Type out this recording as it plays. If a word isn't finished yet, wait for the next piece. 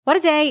What a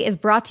Day is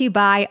brought to you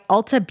by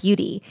Ulta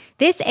Beauty.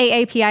 This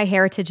AAPI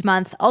Heritage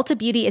Month, Ulta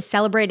Beauty is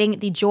celebrating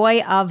the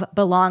joy of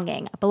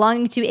belonging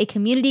to a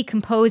community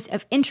composed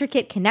of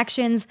intricate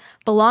connections,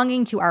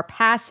 belonging to our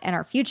past and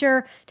our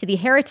future, to the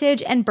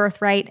heritage and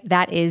birthright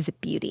that is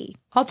beauty.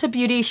 Ulta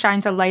Beauty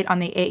shines a light on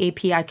the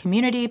AAPI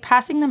community,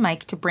 passing the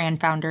mic to brand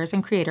founders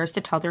and creators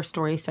to tell their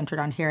stories centered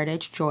on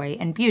heritage, joy,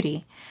 and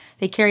beauty.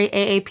 They carry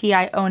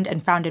AAPI-owned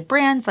and founded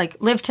brands like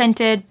Live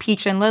Tinted,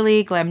 Peach and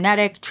Lily,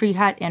 Glamnetic, Tree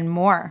Hut, and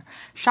more.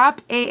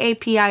 Shop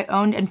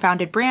AAPI-owned and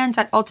founded brands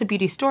at Ulta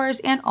Beauty stores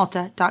and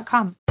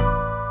Ulta.com.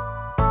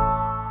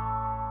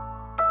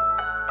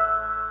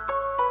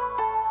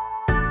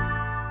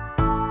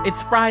 It's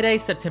Friday,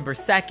 September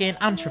 2nd.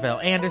 I'm Travell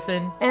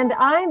Anderson. And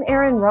I'm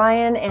Erin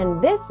Ryan,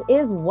 and this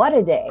is What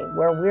a Day,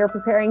 where we're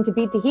preparing to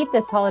beat the heat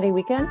this holiday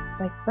weekend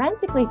by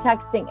frantically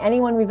texting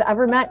anyone we've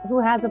ever met who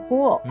has a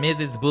pool.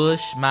 Mrs.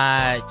 Bush,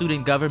 my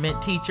student government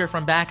teacher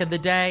from back in the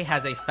day,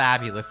 has a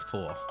fabulous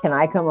pool. Can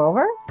I come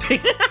over?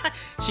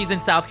 She's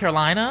in South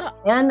Carolina.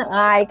 Can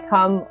I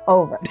come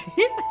over?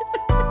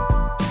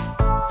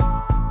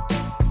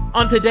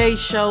 On today's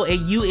show, a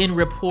UN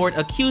report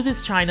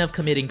accuses China of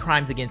committing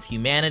crimes against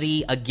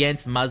humanity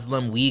against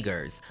Muslim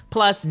Uyghurs.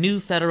 Plus,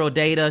 new federal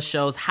data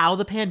shows how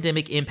the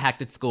pandemic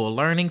impacted school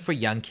learning for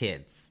young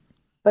kids.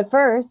 But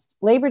first,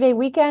 Labor Day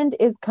weekend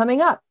is coming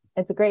up.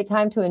 It's a great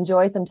time to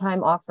enjoy some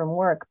time off from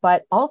work,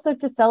 but also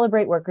to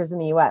celebrate workers in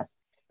the U.S.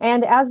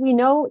 And as we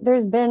know,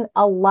 there's been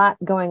a lot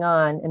going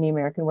on in the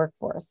American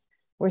workforce.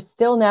 We're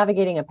still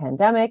navigating a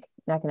pandemic.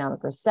 An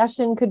economic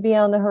recession could be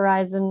on the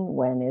horizon.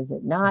 When is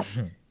it not?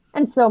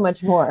 And so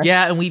much more.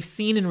 Yeah, and we've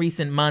seen in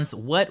recent months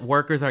what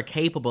workers are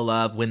capable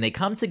of when they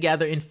come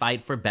together and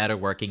fight for better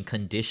working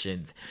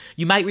conditions.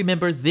 You might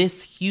remember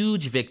this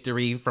huge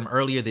victory from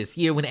earlier this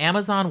year when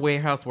Amazon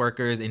warehouse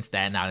workers in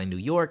Staten Island, New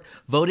York,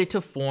 voted to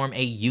form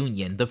a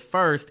union, the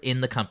first in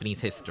the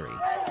company's history.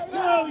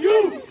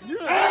 ALU!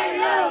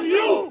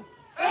 ALU!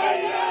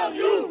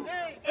 ALU!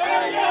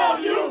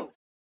 ALU!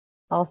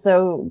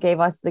 Also gave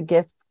us the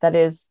gift that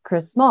is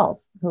Chris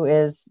Smalls, who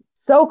is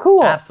so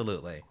cool.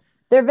 Absolutely.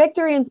 Their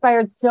victory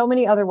inspired so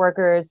many other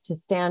workers to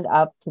stand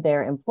up to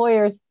their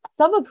employers,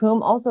 some of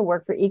whom also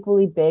work for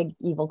equally big,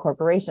 evil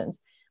corporations.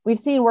 We've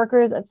seen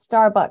workers at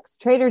Starbucks,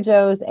 Trader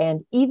Joe's,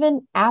 and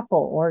even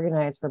Apple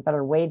organize for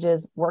better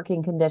wages,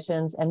 working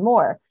conditions, and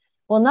more.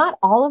 While not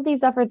all of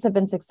these efforts have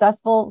been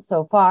successful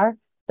so far,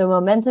 the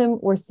momentum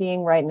we're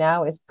seeing right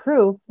now is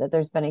proof that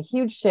there's been a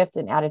huge shift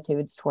in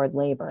attitudes toward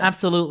labor.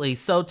 Absolutely.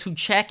 So to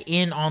check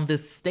in on the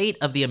state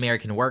of the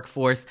American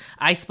workforce,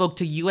 I spoke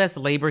to U.S.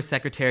 Labor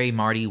Secretary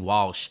Marty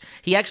Walsh.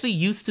 He actually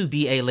used to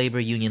be a labor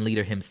union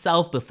leader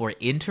himself before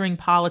entering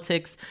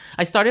politics.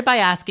 I started by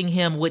asking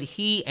him what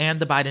he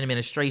and the Biden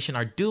administration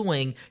are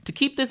doing to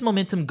keep this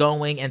momentum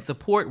going and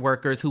support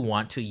workers who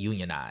want to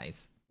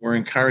unionize. We're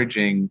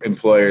encouraging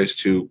employers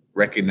to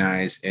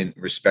recognize and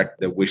respect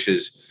the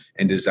wishes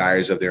and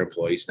desires of their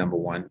employees. Number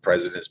one, the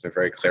president has been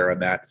very clear on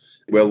that.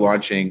 We're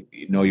launching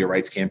Know Your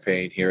Rights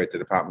campaign here at the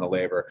Department of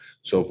Labor.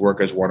 So if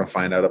workers want to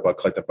find out about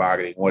collective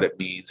bargaining, what it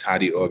means, how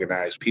do you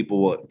organize,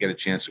 people will get a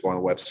chance to go on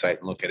the website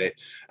and look at it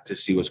to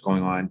see what's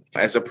going on.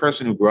 As a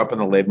person who grew up in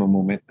the labor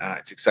movement,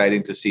 it's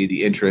exciting to see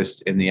the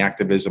interest and the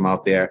activism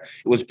out there.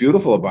 What's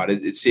beautiful about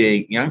it is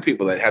seeing young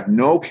people that have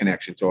no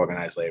connection to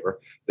organized labor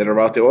that are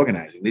out there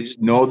organizing. They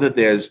just know that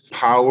there's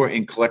power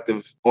in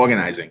collective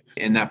organizing.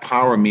 And that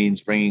power means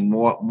bringing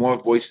more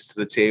voices to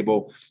the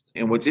table.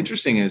 And what's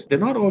interesting is they're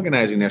not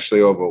organizing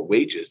necessarily over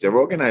wages. They're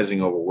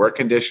organizing over work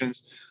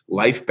conditions,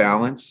 life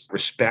balance,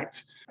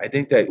 respect. I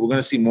think that we're going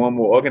to see more and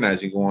more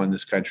organizing go on in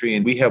this country.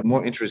 And we have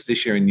more interest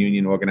this year in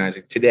union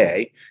organizing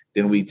today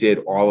than we did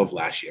all of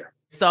last year.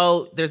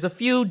 So there's a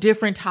few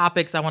different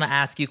topics I want to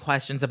ask you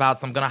questions about.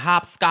 So I'm going to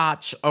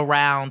hopscotch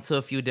around to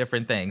a few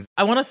different things.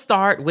 I want to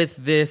start with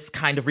this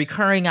kind of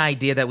recurring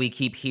idea that we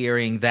keep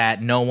hearing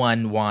that no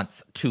one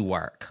wants to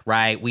work,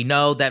 right? We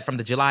know that from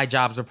the July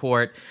jobs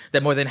report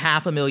that more than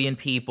 500,000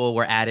 people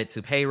were added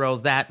to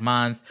payrolls that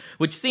month,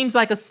 which seems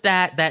like a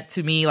stat that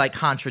to me like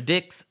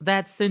contradicts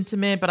that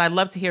sentiment. But I'd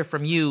love to hear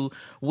from you.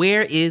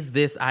 Where is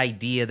this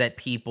idea that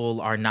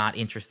people are not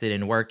interested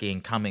in working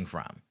coming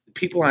from?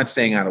 People aren't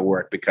staying out of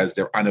work because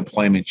their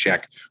unemployment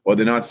check, or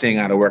they're not staying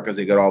out of work because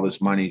they got all this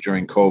money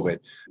during COVID.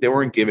 They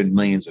weren't given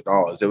millions of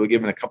dollars. They were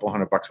given a couple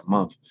 $100 a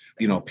month.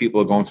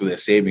 People are going through their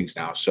savings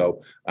now.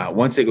 So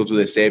once they go through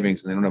their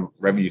savings and they don't have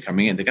revenue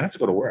coming in, they're going to have to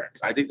go to work.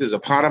 I think there's a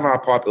part of our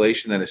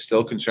population that is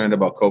still concerned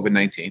about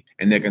COVID-19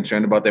 and they're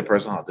concerned about their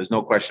personal health. There's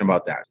no question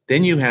about that.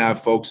 Then you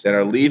have folks that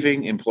are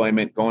leaving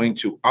employment, going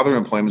to other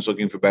employments,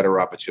 looking for better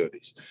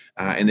opportunities.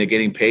 And they're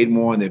getting paid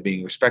more and they're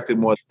being respected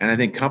more. And I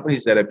think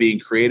companies that are being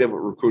creative at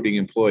recruiting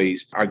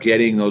employees are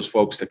getting those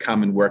folks to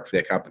come and work for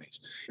their companies.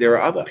 There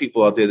are other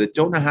people out there that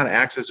don't know how to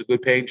access a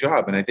good paying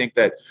job. And I think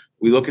that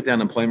we look at the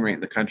unemployment rate in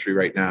the country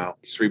right now,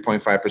 it's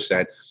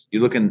 3.5%.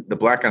 You look in the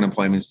black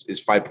unemployment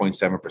is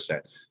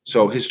 5.7%.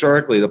 So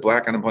historically, the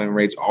black unemployment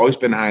rate's always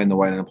been higher than the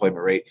white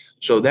unemployment rate.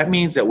 So that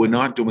means that we're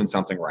not doing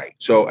something right.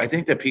 So I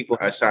think that people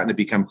are starting to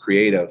become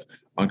creative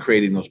on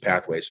creating those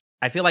pathways.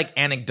 I feel like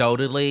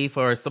anecdotally,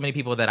 for so many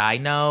people that I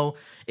know,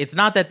 it's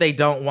not that they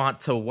don't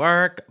want to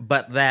work,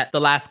 but that the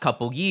last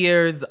couple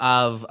years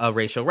of a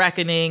racial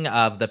reckoning,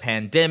 of the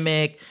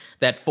pandemic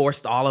that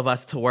forced all of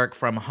us to work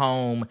from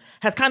home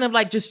has kind of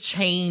like just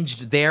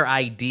changed their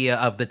idea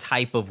of the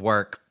type of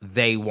work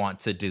they want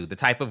to do, the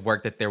type of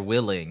work that they're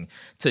willing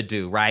to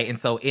do, right? And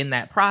so in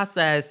that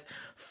process,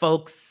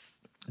 folks,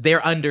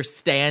 their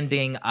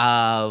understanding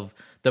of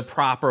the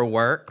proper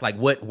work, like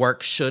what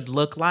work should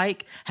look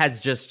like, has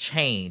just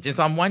changed. And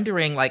so I'm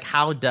wondering, like,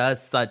 how does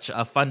such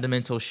a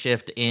fundamental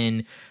shift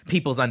in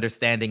people's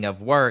understanding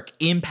of work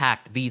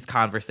impact these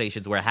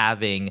conversations we're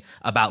having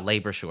about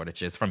labor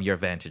shortages from your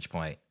vantage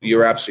point?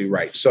 You're absolutely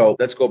right. So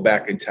let's go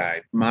back in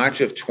time. March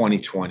of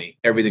 2020,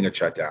 everything had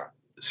shut down.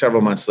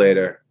 Several months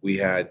later, we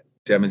had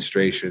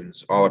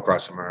demonstrations all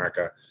across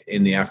America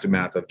in the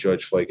aftermath of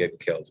George Floyd getting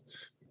killed.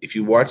 If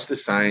you watch the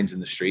signs in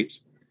the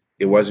streets,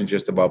 it wasn't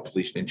just about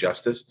police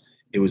injustice.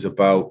 It was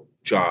about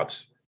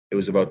jobs. It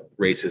was about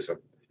racism.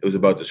 It was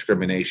about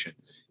discrimination.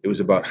 It was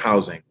about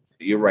housing.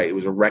 You're right. It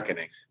was a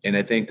reckoning. And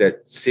I think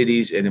that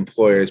cities and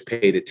employers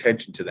paid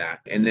attention to that.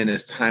 And then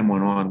as time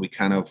went on, we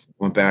kind of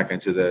went back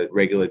into the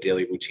regular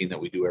daily routine that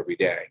we do every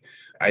day.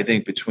 I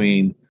think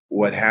between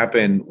what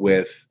happened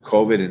with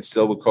COVID and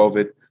still with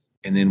COVID,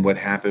 and then what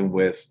happened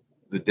with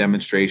the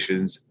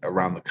demonstrations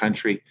around the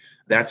country,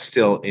 that's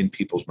still in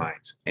people's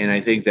minds. And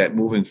I think that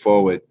moving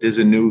forward, there's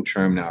a new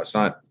term now. It's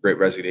not Great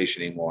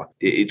Resignation anymore.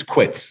 It's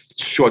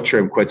quits,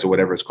 short-term quits or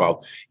whatever it's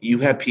called. You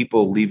have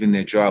people leaving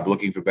their job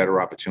looking for better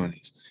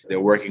opportunities.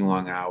 They're working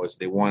long hours.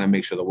 They want to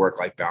make sure the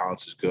work-life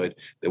balance is good.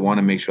 They want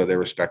to make sure they're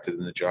respected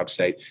in the job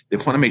site. They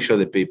want to make sure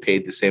that they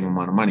paid the same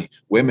amount of money.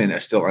 Women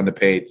are still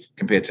underpaid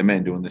compared to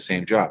men doing the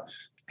same job.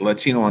 The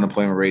Latino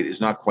unemployment rate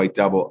is not quite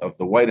double of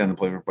the white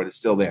unemployment, but it's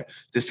still there.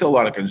 There's still a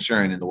lot of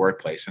concern in the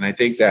workplace. And I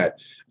think that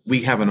we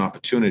have an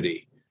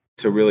opportunity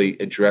to really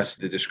address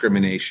the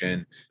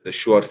discrimination, the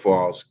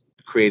shortfalls,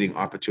 creating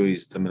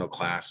opportunities to the middle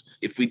class.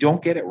 If we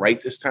don't get it right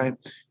this time,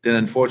 then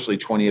unfortunately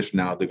 20 years from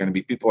now, there are going to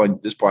be people on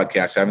this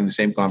podcast having the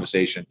same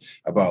conversation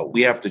about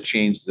we have to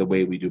change the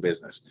way we do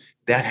business.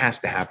 That has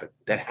to happen.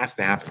 That has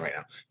to happen right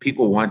now.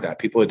 People want that.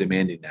 People are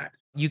demanding that.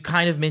 You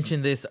kind of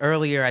mentioned this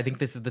earlier. I think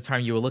this is the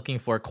term you were looking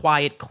for,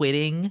 quiet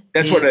quitting.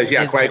 That's what it is.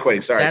 Yeah, quiet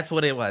quitting. Sorry. That's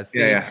what it was. See,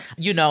 yeah.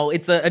 You know,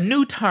 it's a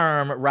new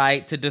term,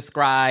 right, to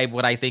describe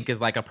what I think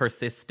is like a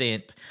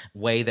persistent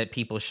way that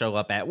people show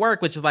up at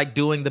work, which is like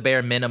doing the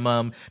bare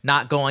minimum,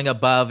 not going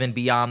above and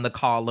beyond the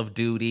call of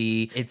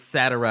duty,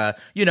 etc.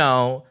 You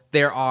know,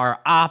 there are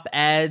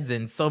op-eds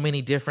and so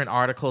many different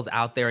articles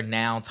out there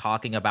now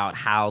talking about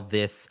how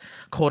this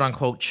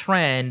quote-unquote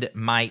trend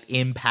might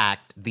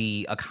impact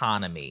the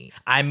economy.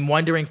 I'm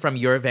wondering from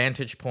your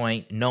vantage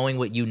point, knowing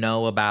what you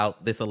know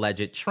about this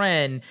alleged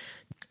trend,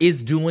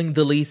 is doing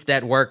the least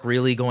at work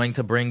really going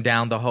to bring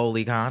down the whole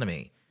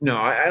economy? No,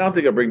 I don't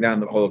think it'll bring down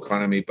the whole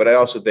economy, but I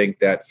also think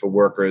that for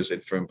workers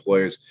and for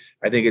employers,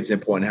 I think it's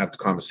important to have the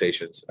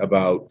conversations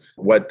about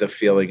what the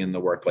feeling in the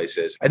workplace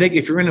is. I think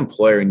if you're an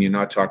employer and you're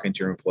not talking to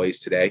your employees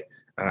today,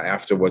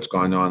 after what's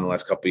gone on in the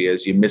last couple of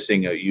years, you're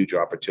missing a huge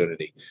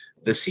opportunity.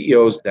 The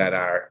CEOs that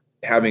are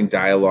having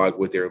dialogue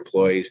with their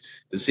employees,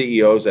 the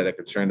CEOs that are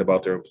concerned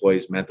about their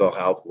employees' mental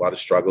health, a lot of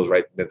struggles,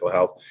 right? Mental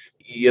health.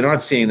 You're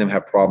not seeing them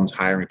have problems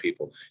hiring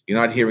people. You're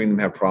not hearing them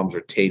have problems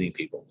retaining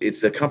people.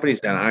 It's the companies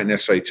that aren't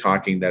necessarily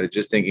talking, that are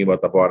just thinking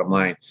about the bottom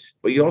line.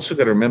 But you also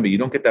got to remember, you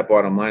don't get that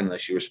bottom line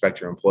unless you respect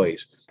your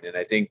employees. And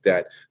I think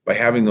that by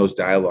having those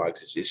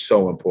dialogues is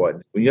so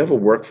important. When you have a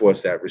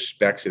workforce that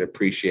respects and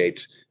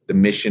appreciates the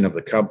mission of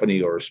the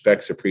company, or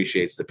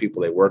appreciates the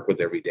people they work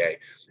with every day,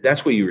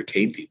 that's where you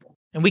retain people.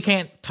 And we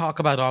can't talk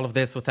about all of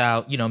this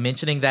without,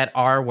 mentioning that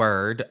R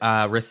word,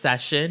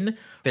 recession.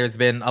 There's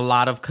been a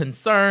lot of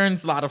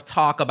concerns, a lot of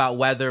talk about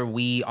whether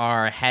we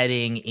are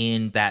heading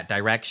in that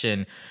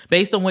direction.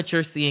 Based on what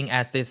you're seeing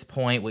at this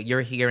point, what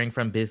you're hearing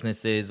from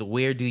businesses,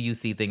 where do you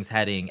see things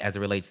heading as it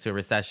relates to a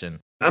recession?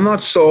 I'm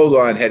not sold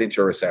on heading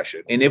to a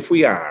recession. And if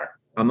we are,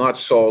 I'm not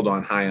sold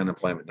on high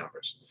unemployment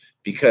numbers,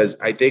 because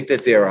I think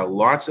that there are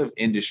lots of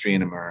industry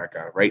in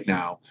America right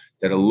now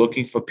that are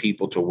looking for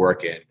people to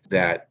work in,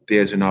 that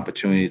there's an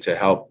opportunity to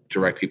help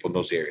direct people in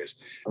those areas.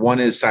 One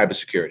is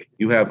cybersecurity.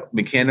 You have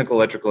mechanical,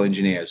 electrical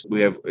engineers. We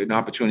have an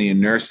opportunity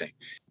in nursing.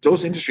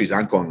 Those industries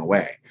aren't going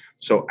away.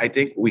 So I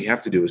think what we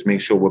have to do is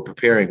make sure we're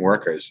preparing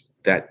workers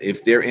that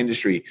if their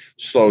industry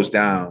slows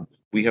down,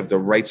 we have the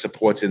right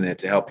supports in there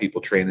to help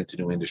people train into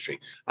new industry.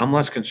 I'm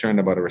less concerned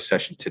about a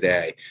recession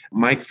today.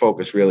 My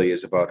focus really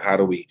is about how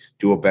do we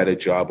do a better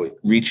job with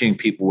reaching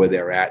people where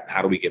they're at, and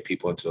how do we get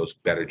people into those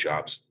better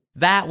jobs.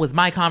 That was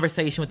my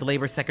conversation with the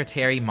Labor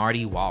Secretary,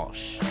 Marty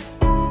Walsh.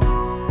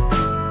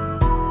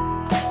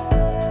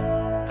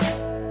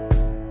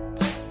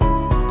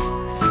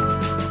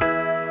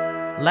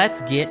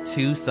 Let's get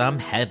to some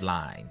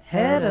headlines.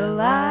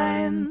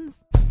 Headlines.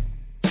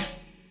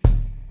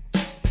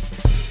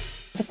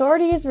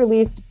 Authorities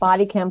released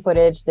body cam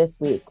footage this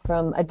week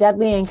from a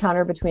deadly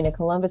encounter between a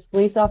Columbus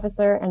police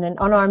officer and an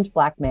unarmed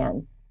black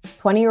man.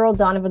 20-year-old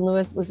Donovan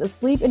Lewis was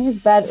asleep in his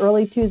bed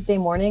early Tuesday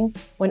morning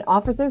when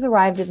officers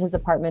arrived at his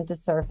apartment to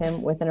serve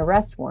him with an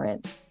arrest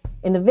warrant.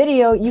 In the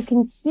video, you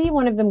can see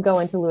one of them go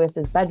into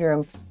Lewis's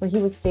bedroom where he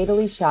was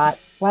fatally shot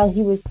while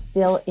he was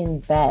still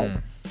in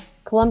bed.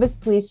 Columbus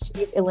Police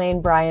Chief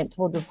Elaine Bryant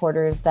told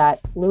reporters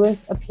that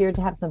Lewis appeared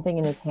to have something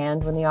in his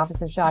hand when the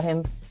officer shot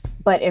him,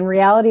 but in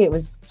reality, it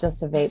was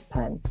just a vape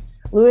pen.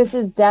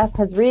 Lewis's death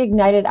has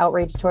reignited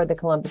outrage toward the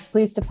Columbus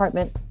Police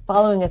Department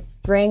following a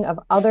string of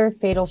other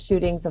fatal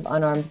shootings of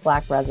unarmed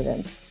Black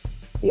residents.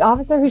 The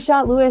officer who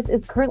shot Lewis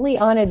is currently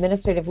on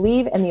administrative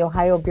leave, and the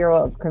Ohio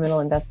Bureau of Criminal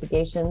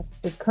Investigations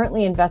is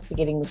currently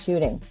investigating the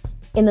shooting.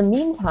 In the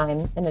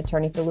meantime, an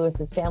attorney for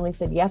Lewis's family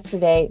said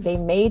yesterday they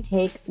may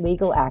take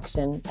legal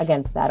action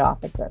against that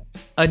officer.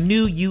 A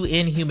new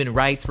UN human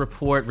rights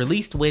report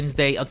released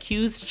Wednesday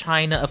accused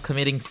China of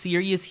committing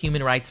serious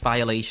human rights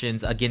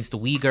violations against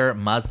Uyghur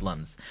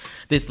Muslims.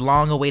 This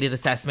long-awaited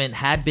assessment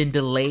had been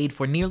delayed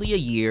for nearly a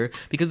year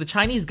because the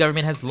Chinese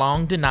government has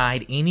long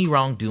denied any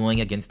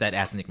wrongdoing against that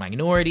ethnic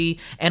minority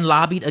and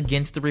lobbied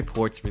against the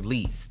report's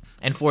release.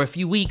 And for a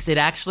few weeks, it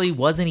actually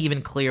wasn't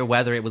even clear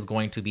whether it was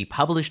going to be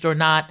published or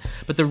not,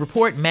 but the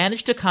report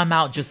managed to come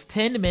out just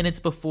 10 minutes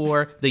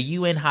before the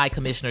UN High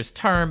Commissioner's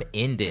term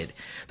ended.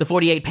 The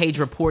 48-page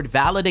report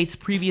validates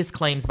previous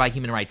claims by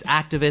human rights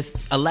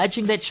activists,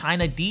 alleging that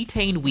China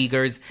detained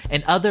Uyghurs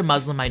and other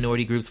Muslim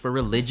minority groups for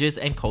religious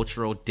and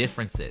cultural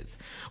differences.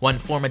 One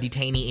former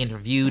detainee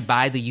interviewed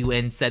by the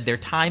UN said their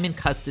time in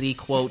custody,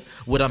 quote,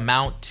 would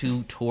amount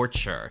to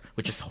torture,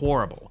 which is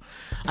horrible.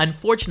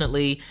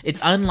 Unfortunately, it's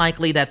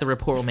unlikely that the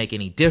report will make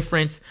any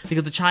difference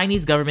because the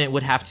Chinese government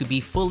would have to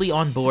be fully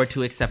on board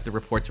to accept the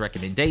report's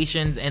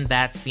recommendations, and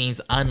that seems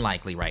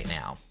unlikely right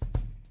now.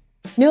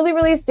 Newly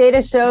released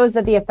data shows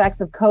that the effects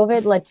of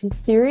COVID led to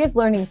serious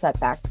learning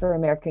setbacks for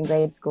American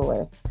grade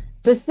schoolers.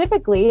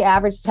 Specifically,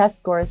 average test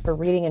scores for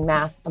reading and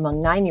math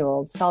among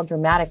 9-year-olds fell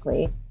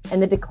dramatically,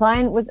 and the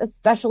decline was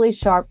especially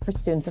sharp for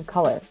students of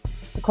color.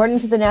 According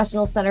to the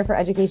National Center for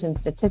Education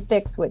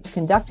Statistics, which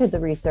conducted the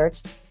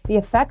research, the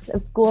effects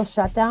of school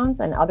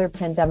shutdowns and other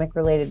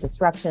pandemic-related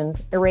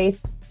disruptions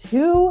erased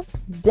 2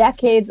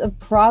 decades of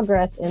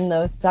progress in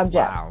those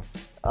subjects. Wow.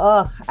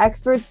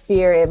 Experts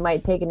fear it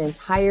might take an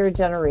entire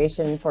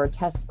generation for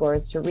test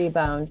scores to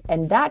rebound,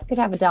 and that could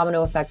have a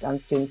domino effect on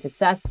student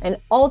success and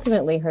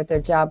ultimately hurt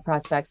their job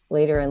prospects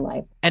later in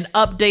life. An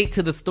update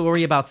to the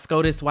story about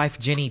SCOTUS wife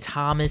Ginny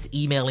Thomas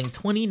emailing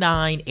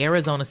 29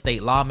 Arizona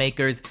state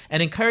lawmakers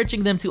and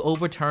encouraging them to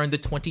overturn the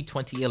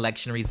 2020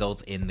 election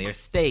results in their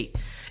state.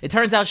 It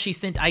turns out she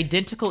sent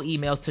identical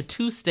emails to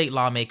 2 state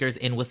lawmakers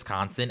in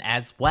Wisconsin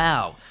as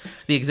well.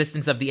 The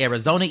existence of the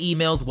Arizona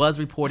emails was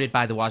reported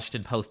by the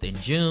Washington Post in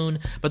June,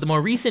 but the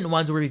more recent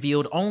ones were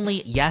revealed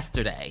only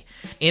yesterday.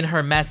 In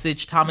her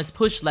message, Thomas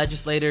pushed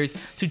legislators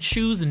to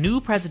choose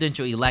new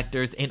presidential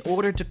electors in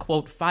order to,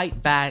 quote,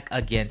 fight back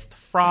against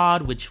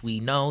fraud, which we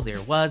know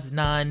there was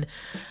none.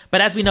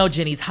 But as we know,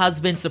 Ginny's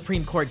husband,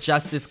 Supreme Court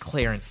Justice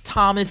Clarence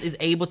Thomas, is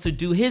able to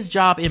do his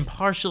job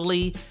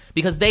impartially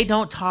because they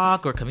don't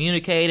talk or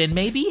communicate and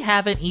maybe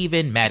haven't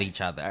even met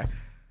each other.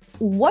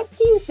 What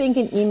do you think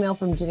an email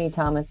from Ginny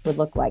Thomas would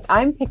look like?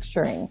 I'm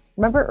picturing,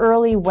 remember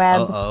early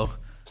web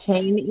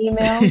chain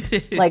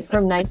emails, like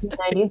from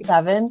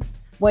 1997,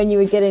 when you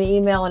would get an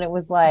email and it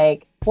was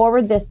like,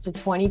 forward this to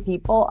 20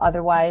 people,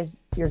 otherwise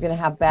you're going to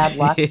have bad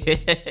luck.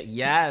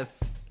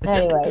 Yes.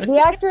 Anyway, the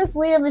actress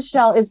Lea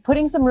Michele is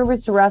putting some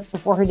rumors to rest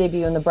before her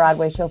debut in the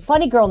Broadway show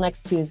Funny Girl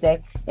next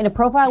Tuesday. In a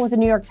profile with the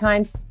New York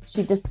Times,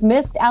 she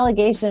dismissed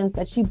allegations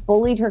that she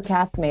bullied her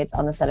castmates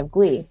on the set of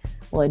Glee,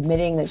 while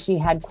admitting that she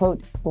had,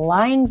 quote,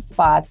 blind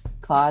spots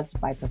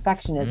caused by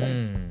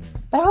perfectionism.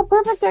 But how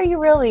perfect are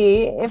you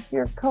really if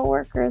your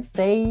coworkers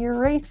say you're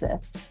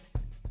racist?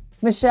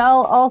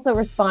 Michelle also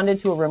responded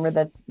to a rumor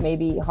that's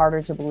maybe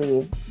harder to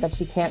believe, that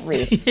she can't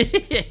read.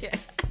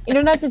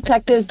 Internet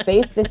detectives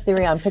based this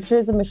theory on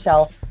pictures of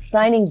Michelle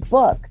signing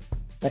books,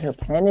 but her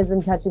pen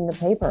isn't touching the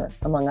paper,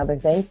 among other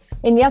things.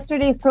 In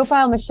yesterday's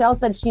profile, Michelle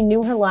said she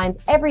knew her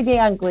lines every day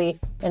on Glee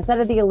and said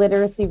of the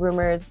illiteracy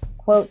rumors,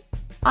 quote,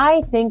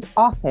 I think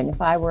often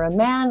if I were a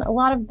man, a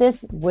lot of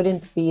this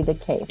wouldn't be the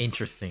case.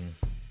 Interesting.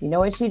 You know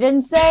what she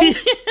didn't say?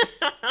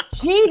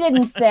 She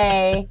didn't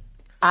say,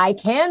 I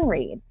can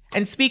read.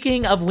 And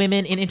speaking of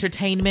women in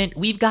entertainment,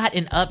 we've got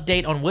an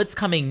update on what's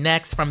coming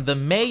next from the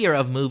mayor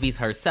of movies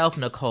herself,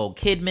 Nicole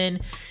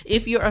Kidman.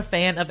 If you're a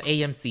fan of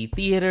AMC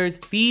theaters,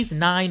 these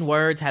 9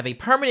 words have a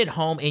permanent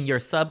home in your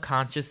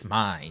subconscious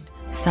mind.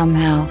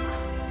 Somehow,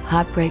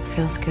 heartbreak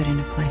feels good in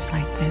a place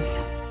like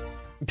this.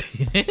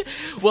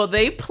 Well,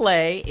 they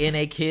play in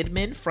a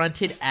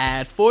Kidman-fronted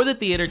ad for the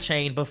theater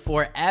chain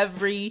before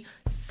every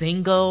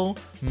single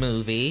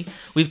movie.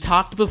 We've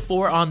talked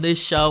before on this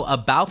show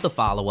about the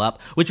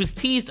follow-up, which was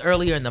teased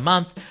earlier in the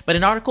month, but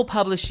an article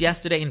published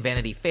yesterday in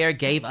Vanity Fair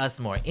gave us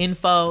more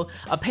info.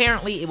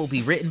 Apparently, it will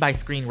be written by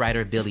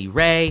screenwriter Billy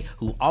Ray,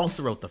 who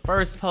also wrote the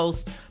first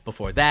post,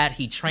 Before that,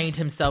 he trained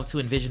himself to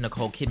envision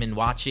Nicole Kidman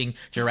watching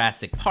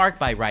Jurassic Park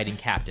by writing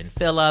Captain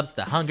Phillips,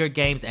 The Hunger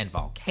Games, and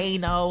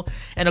Volcano.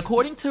 And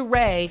according to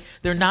Ray,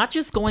 they're not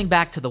just going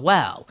back to the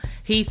well.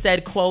 He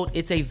said, quote,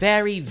 "It's a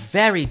very,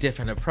 very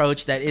different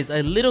approach that is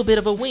a little bit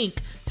of a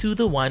wink to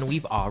the one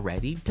we've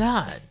already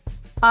done."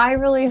 I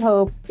really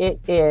hope it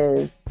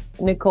is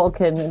Nicole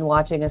Kidman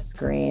watching a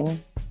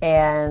screen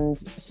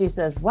and she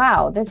says,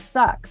 "Wow, this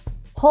sucks."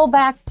 Pull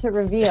back to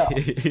reveal.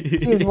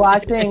 She's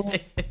watching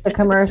the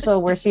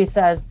commercial where she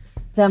says,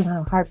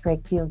 "Somehow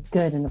heartbreak feels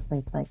good in a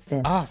place like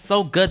this." Oh,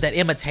 so good. That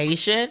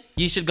imitation.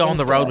 You should go on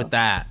the road with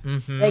that.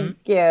 Mm-hmm. Thank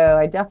you.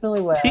 I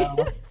definitely will.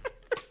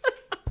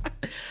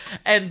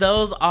 And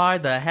those are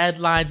the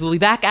headlines. We'll be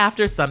back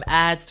after some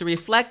ads to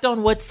reflect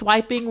on what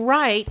swiping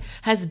right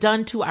has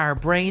done to our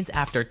brains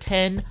after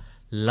 10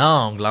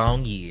 long,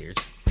 long years.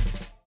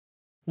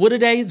 What A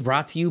Day is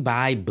brought to you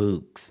by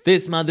Books.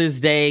 This Mother's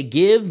Day,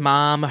 give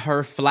mom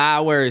her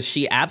flowers.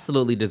 She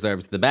absolutely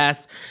deserves the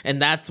best,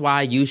 and that's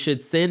why you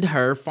should send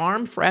her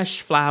farm fresh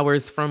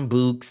flowers from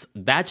Books.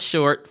 That's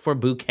short for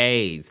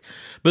bouquets.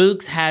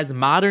 Books has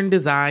modern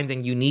designs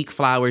and unique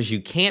flowers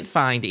you can't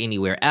find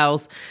anywhere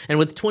else, and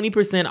with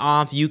 20%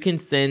 off, you can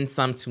send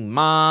some to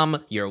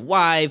mom, your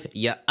wife,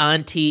 your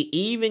auntie,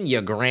 even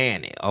your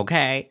granny,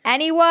 okay?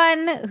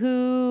 Anyone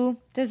who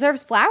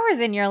deserves flowers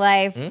in your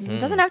life.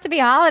 It doesn't have to be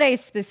holiday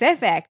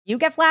specific. You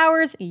get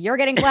flowers, you're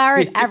getting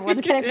flowers,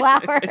 everyone's getting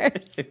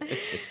flowers.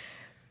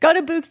 Go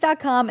to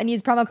Books.com and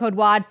use promo code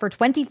WAD for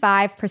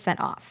 25%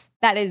 off.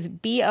 That is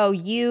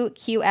BOUQS.com,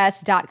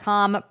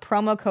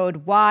 promo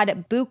code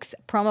WAD, Books,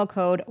 promo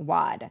code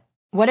WAD.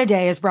 What A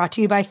Day is brought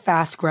to you by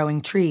Fast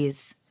Growing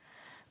Trees.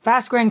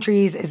 Fast Growing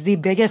Trees is the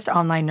biggest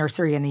online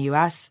nursery in the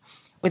U.S.,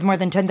 with more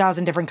than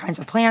 10,000 different kinds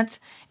of plants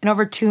and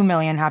over 2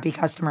 million happy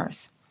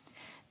customers.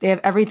 They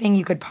have everything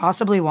you could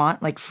possibly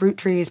want, like fruit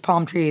trees,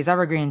 palm trees,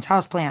 evergreens,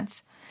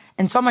 houseplants,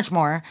 and so much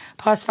more.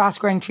 Plus, Fast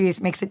Growing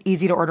Trees makes it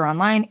easy to order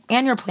online,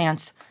 and your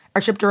plants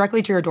are shipped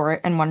directly to your door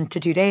in 1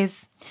 to 2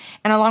 days.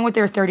 And along with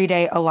their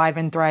 30-day Alive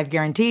and Thrive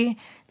guarantee,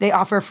 they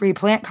offer free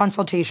plant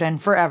consultation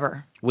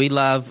forever. We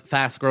love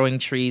Fast Growing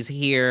Trees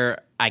here.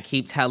 I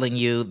keep telling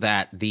you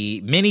that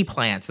the mini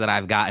plants that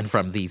I've gotten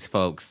from these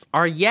folks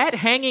are yet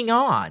hanging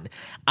on.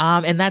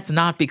 And that's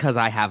not because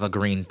I have a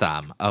green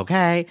thumb,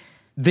 okay?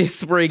 This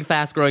spring,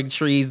 Fast Growing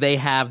Trees, they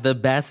have the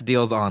best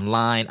deals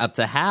online, up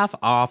to half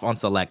off on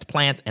select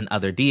plants and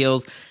other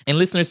deals. And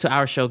listeners to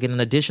our show get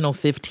an additional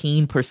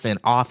 15%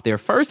 off their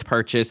first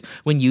purchase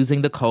when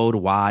using the code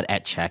WAD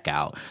at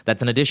checkout.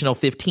 That's an additional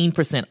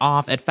 15%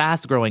 off at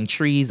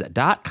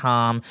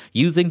fastgrowingtrees.com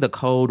using the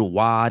code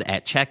WAD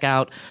at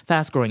checkout.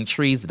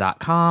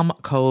 Fastgrowingtrees.com,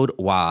 code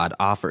WAD.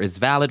 Offer is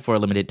valid for a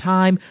limited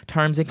time.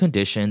 Terms and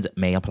conditions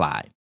may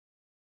apply.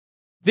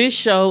 This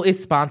show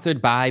is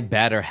sponsored by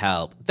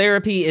BetterHelp.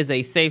 Therapy is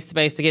a safe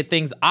space to get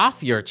things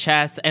off your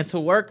chest and to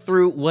work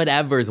through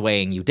whatever's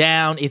weighing you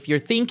down. If you're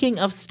thinking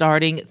of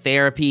starting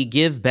therapy,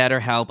 give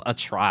BetterHelp a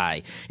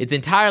try. It's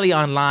entirely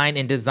online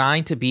and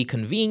designed to be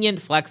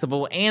convenient,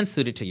 flexible, and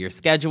suited to your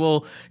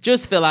schedule.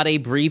 Just fill out a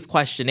brief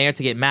questionnaire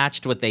to get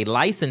matched with a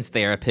licensed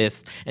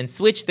therapist and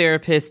switch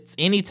therapists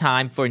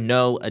anytime for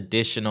no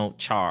additional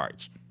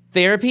charge.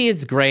 Therapy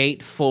is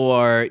great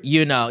for,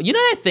 you know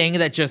that thing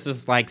that just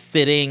is like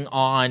sitting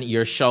on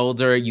your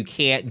shoulder, you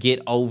can't get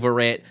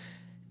over it,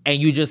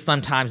 and you just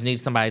sometimes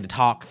need somebody to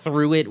talk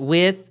through it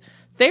with.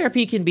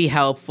 Therapy can be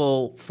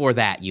helpful for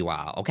that, you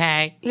all,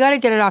 okay? You got to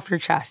get it off your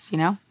chest,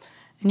 And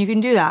you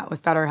can do that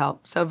with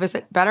BetterHelp. So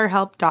visit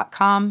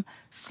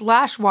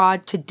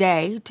betterhelp.com/WAD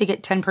today to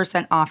get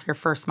 10% off your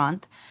first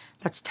month.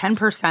 That's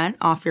 10%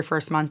 off your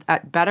first month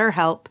at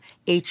betterhelp,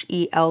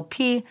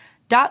 HELP.com/WAD.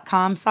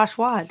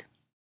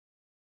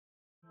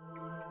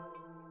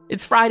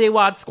 It's Friday,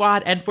 WAD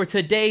Squad, and for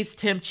today's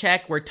Temp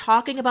Check, we're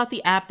talking about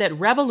the app that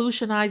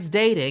revolutionized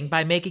dating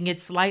by making it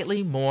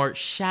slightly more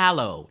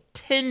shallow.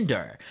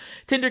 Tinder.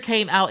 Tinder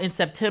came out in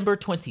September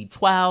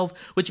 2012,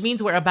 which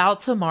means we're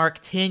about to mark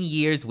 10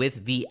 years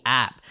with the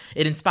app.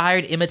 It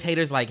inspired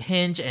imitators like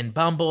Hinge and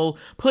Bumble,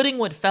 putting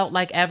what felt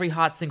like every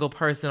hot single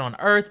person on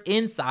earth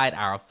inside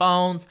our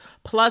phones,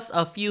 plus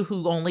a few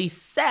who only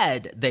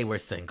said they were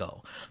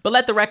single. But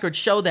let the record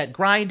show that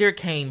Grindr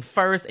came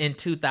first in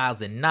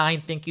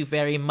 2009. Thank you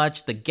very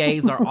much. The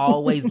gays are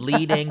always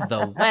leading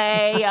the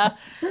way.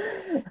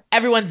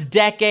 Everyone's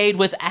decade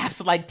with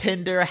apps like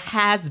Tinder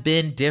has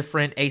been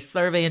different. A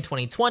survey in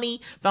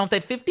 2020 found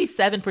that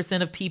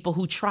 57% of people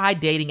who tried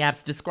dating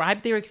apps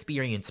described their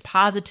experience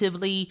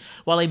positively,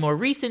 while a more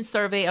recent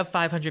survey of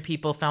 500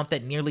 people found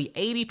that nearly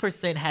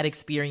 80% had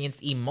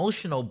experienced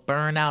emotional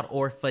burnout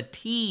or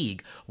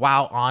fatigue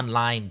while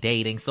online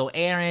dating. So,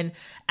 Erin,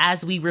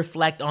 as we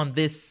reflect on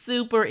this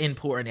super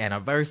important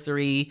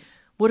anniversary,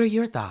 what are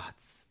your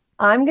thoughts?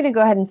 I'm going to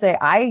go ahead and say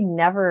I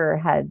never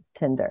had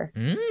Tinder.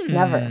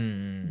 Never.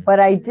 But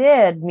I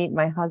did meet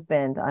my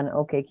husband on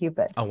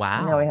OkCupid. Oh, wow.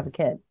 And now we have a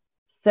kid.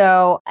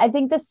 So I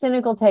think the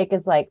cynical take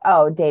is like,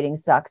 oh, dating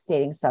sucks,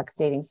 dating sucks,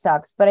 dating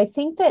sucks. But I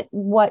think that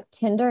what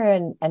Tinder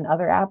and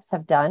other apps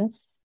have done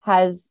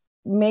has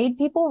made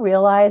people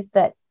realize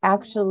that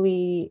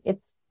actually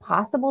it's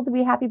possible to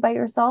be happy by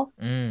yourself.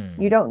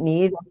 You don't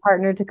need a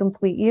partner to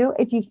complete you.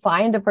 If you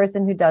find a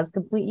person who does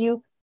complete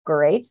you,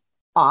 great,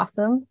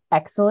 awesome,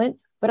 excellent.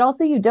 But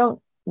also you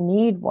don't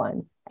need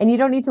one. And you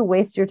don't need to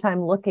waste your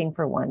time looking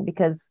for one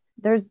because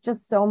there's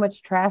just so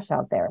much trash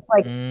out there.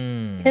 Like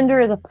Tinder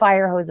is a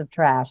fire hose of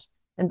trash.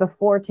 And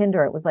before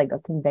Tinder, it was like a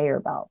conveyor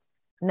belt.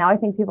 Now I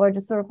think people are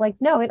just sort of like,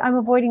 no, I'm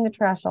avoiding the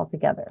trash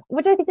altogether,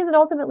 which I think is an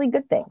ultimately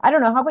good thing. I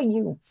don't know. How about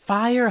you?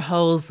 Fire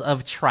hose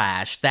of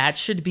trash. That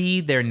should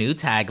be their new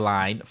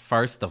tagline,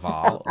 first of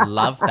all.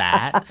 Love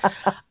that.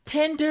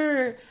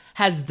 Tinder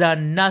has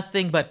done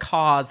nothing but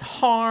cause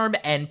harm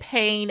and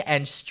pain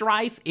and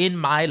strife in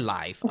my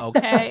life,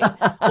 okay?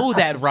 Oh,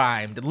 that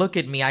rhymed. Look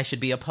at me. I should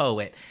be a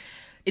poet.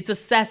 It's a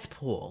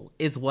cesspool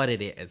is what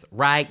it is,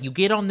 right? You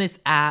get on this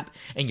app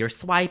and you're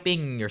swiping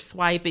and you're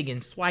swiping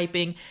and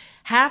swiping.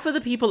 Half of the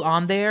people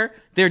on there,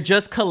 they're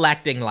just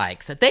collecting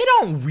likes. They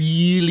don't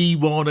really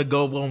want to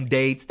go on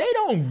dates. They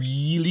don't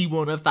really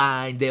want to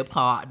find their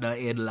partner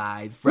in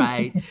life,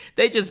 right?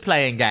 They just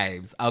playing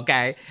games,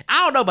 okay?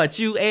 I don't know about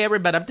you,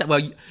 Erin, but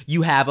well,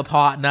 you have a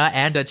partner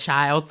and a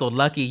child, so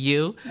lucky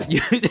you.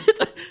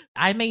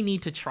 I may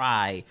need to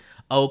try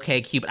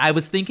OkCupid. I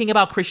was thinking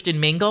about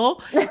Christian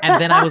Mingle,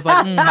 and then I was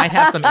like, might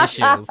have some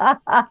issues.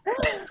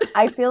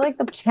 I feel like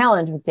the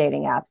challenge with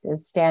dating apps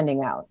is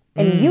standing out.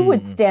 And you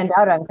would stand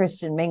out on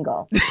Christian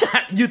Mingle.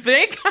 You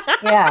think?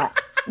 Yeah.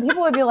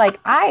 People would be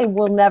like, I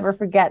will never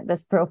forget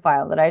this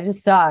profile that I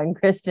just saw on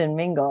Christian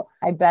Mingle.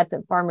 I bet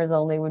that Farmers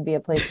Only would be a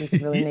place you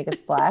could really make a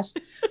splash.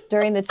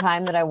 During the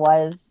time that I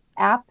was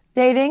app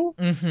dating,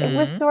 it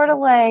was sort of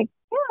like,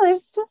 yeah,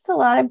 there's just a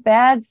lot of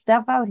bad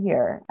stuff out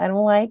here. I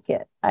don't like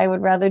it. I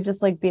would rather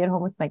just like be at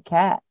home with my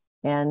cat.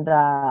 And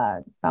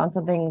found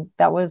something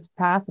that was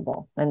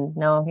passable. And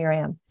now here I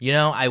am. You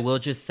know, I will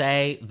just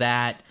say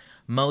that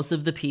most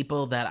of the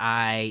people that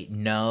I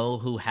know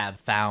who have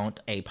found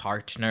a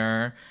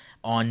partner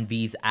on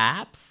these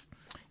apps,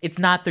 it's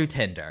not through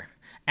Tinder.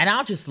 And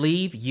I'll just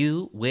leave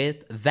you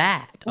with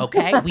that,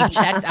 okay? We've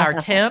checked our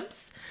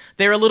temps.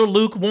 They're a little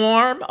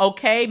lukewarm,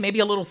 okay? Maybe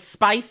a little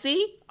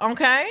spicy,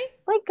 okay?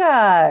 Like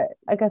a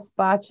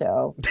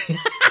gazpacho.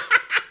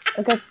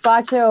 A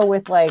gazpacho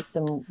with like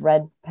some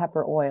red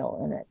pepper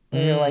oil in it.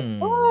 And you're like,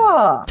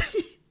 oh,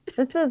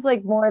 this is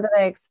like more than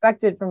I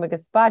expected from a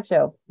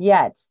gazpacho,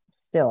 yet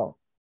still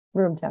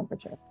room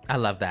temperature. I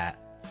love that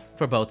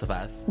for both of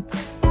us.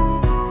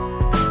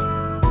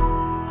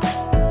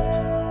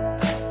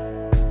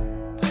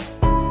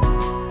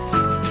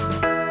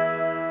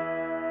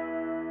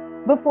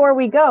 Before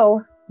we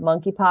go,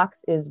 monkeypox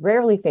is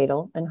rarely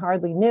fatal and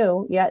hardly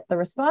new, yet the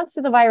response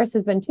to the virus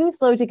has been too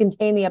slow to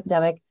contain the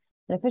epidemic,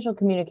 and official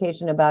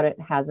communication about it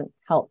hasn't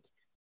helped.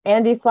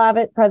 Andy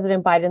Slavitt,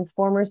 President Biden's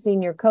former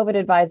senior COVID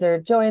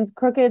advisor, joins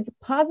Crooked's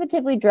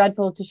Positively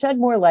Dreadful to shed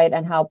more light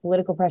on how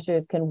political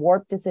pressures can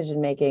warp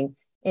decision-making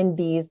in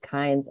these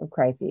kinds of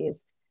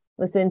crises.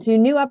 Listen to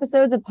new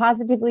episodes of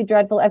Positively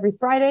Dreadful every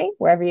Friday,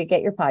 wherever you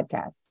get your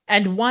podcasts.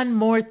 And one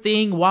more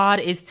thing, WAD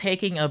is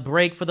taking a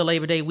break for the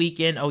Labor Day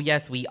weekend. Oh,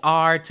 yes, we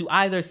are, to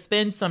either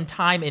spend some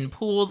time in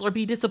pools or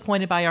be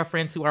disappointed by our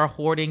friends who are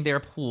hoarding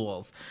their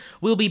pools.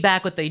 We'll be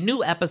back with a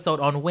new episode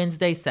on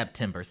Wednesday,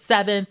 September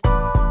 7th.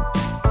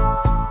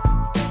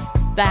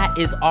 That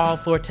is all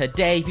for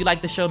today. If you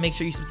like the show, make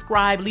sure you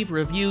subscribe, leave a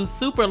review,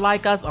 super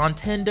like us on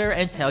Tinder,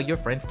 and tell your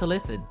friends to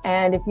listen.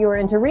 And if you are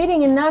into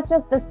reading and not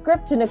just the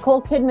script to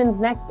Nicole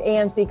Kidman's next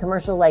AMC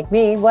commercial like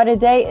me, What a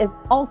Day is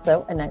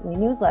also a nightly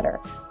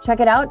newsletter. Check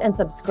it out and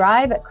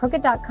subscribe at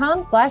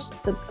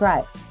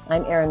crooked.com/subscribe.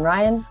 I'm Erin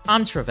Ryan.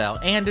 I'm Tre'vell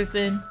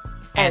Anderson.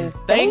 And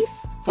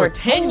thanks for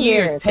 10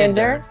 years,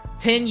 Tinder.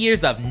 10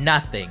 years of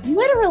nothing.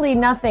 Literally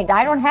nothing.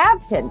 I don't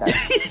have Tinder.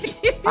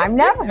 I've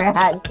never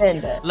had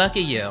Tinder.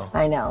 Lucky you.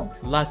 I know.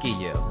 Lucky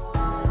you.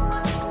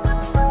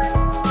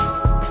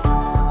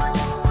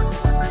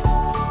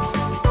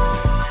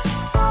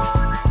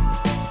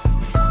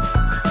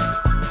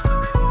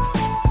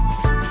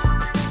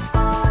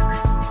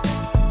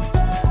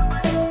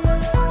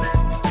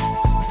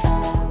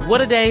 What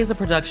a Day is a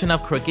production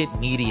of Crooked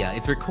Media.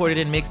 It's recorded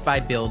and mixed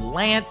by Bill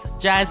Lance.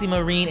 Jazzy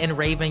Marine and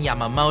Raven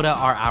Yamamoto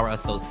are our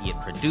associate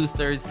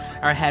producers.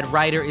 Our head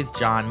writer is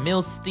John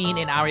Milstein,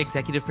 and our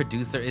executive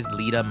producer is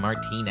Lita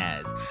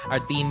Martinez. Our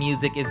theme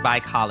music is by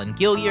Colin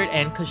Gilliard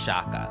and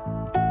Kashaka.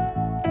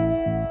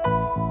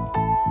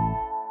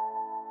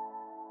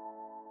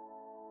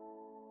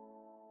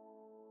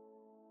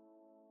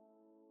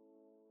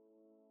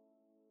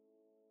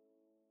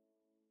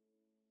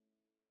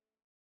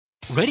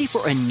 Ready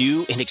for a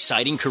new and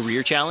exciting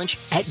career challenge?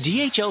 At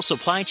DHL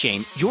Supply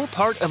Chain, you're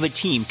part of a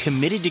team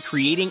committed to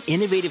creating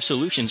innovative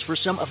solutions for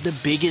some of the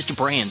biggest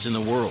brands in the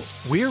world.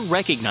 We're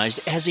recognized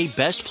as a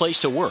best place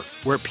to work,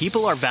 where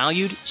people are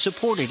valued,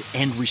 supported,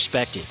 and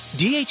respected.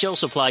 DHL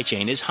Supply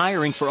Chain is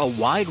hiring for a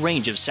wide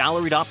range of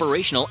salaried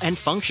operational and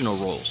functional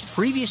roles.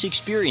 Previous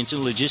experience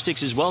in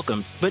logistics is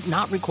welcome, but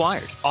not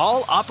required.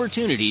 All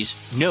opportunities,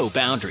 no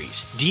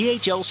boundaries.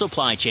 DHL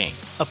Supply Chain.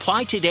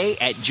 Apply today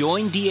at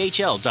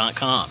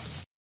joindhl.com.